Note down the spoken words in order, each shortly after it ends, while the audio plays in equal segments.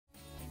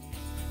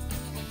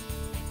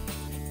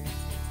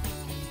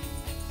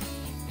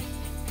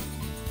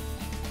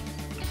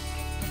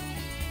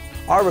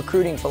Our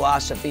recruiting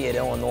philosophy at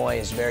Illinois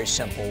is very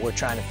simple. We're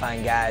trying to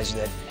find guys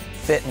that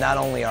fit not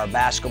only our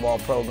basketball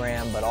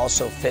program, but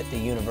also fit the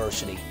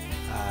university.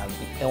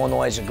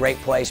 Illinois is a great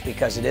place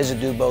because it is a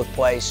do-both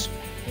place.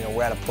 You know,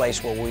 we're at a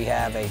place where we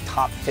have a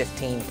top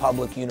 15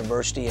 public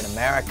university in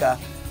America.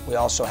 We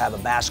also have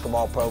a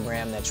basketball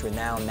program that's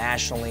renowned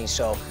nationally,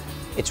 so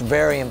it's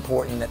very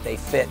important that they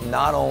fit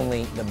not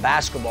only the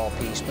basketball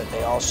piece, but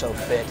they also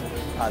fit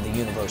the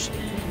university.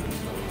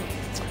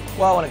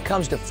 Well, when it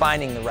comes to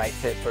finding the right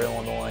fit for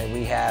Illinois,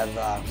 we have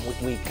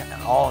we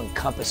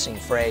all-encompassing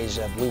phrase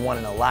of we want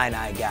an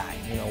Illini guy.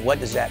 You know, what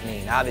does that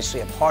mean?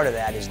 Obviously, a part of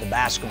that is the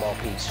basketball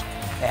piece.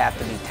 They have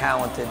to be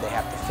talented, they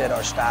have to fit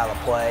our style of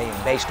play,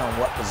 and based on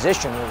what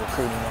position we're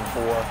recruiting them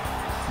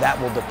for, that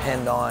will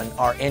depend on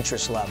our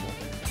interest level.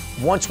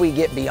 Once we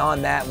get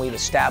beyond that, we've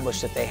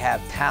established that they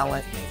have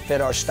talent, they fit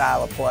our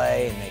style of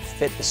play, and they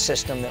fit the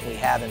system that we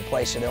have in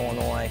place at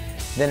Illinois,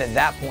 then at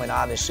that point,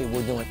 obviously,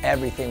 we're doing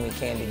everything we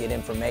can to get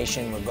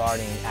information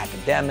regarding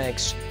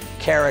academics,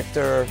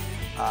 character,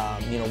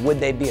 you know, would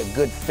they be a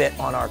good fit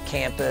on our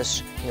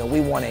campus? You know,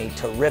 we want a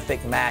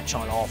terrific match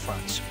on all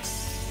fronts.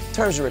 In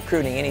terms of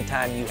recruiting,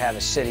 anytime you have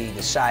a city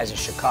the size of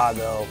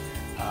Chicago,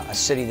 a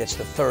city that's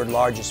the third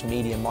largest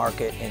media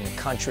market in the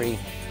country,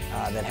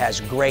 that has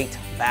great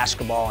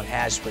basketball and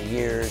has for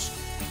years,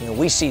 you know,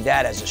 we see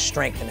that as a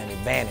strength and an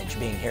advantage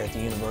being here at the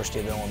University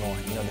of Illinois.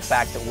 You know, the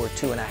fact that we're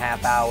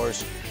 2.5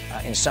 hours,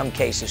 in some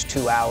cases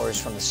 2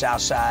 hours from the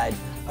south side,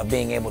 of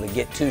being able to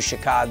get to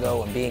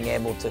Chicago and being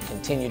able to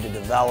continue to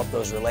develop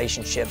those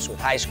relationships with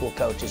high school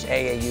coaches,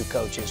 AAU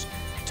coaches,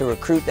 to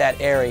recruit that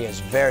area is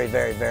very,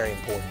 very, very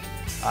important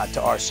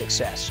to our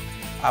success.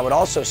 I would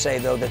also say,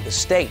 though, that the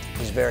state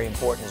is very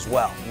important as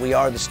well. We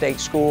are the state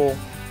school.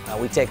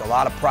 We take a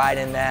lot of pride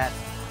in that.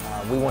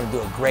 We want to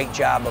do a great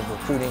job of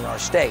recruiting our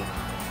state.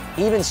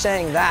 Even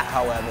saying that,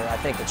 however, I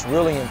think it's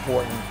really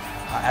important,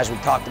 as we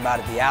talked about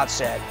at the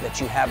outset,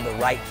 that you have the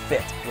right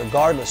fit,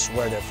 regardless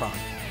where they're from.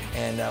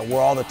 And we're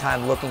all the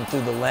time looking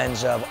through the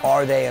lens of,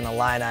 are they an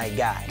Illini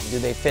guy? Do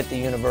they fit the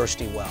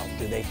university well?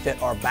 Do they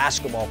fit our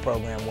basketball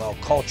program well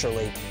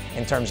culturally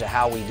in terms of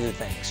how we do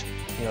things?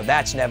 You know,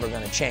 that's never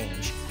going to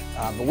change.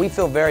 But we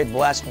feel very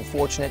blessed and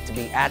fortunate to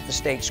be at the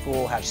state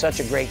school, have such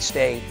a great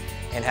state,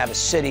 and have a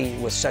city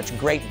with such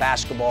great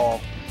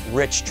basketball,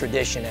 rich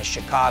tradition as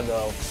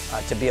Chicago.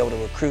 To be able to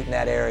recruit in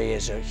that area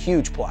is a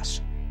huge plus.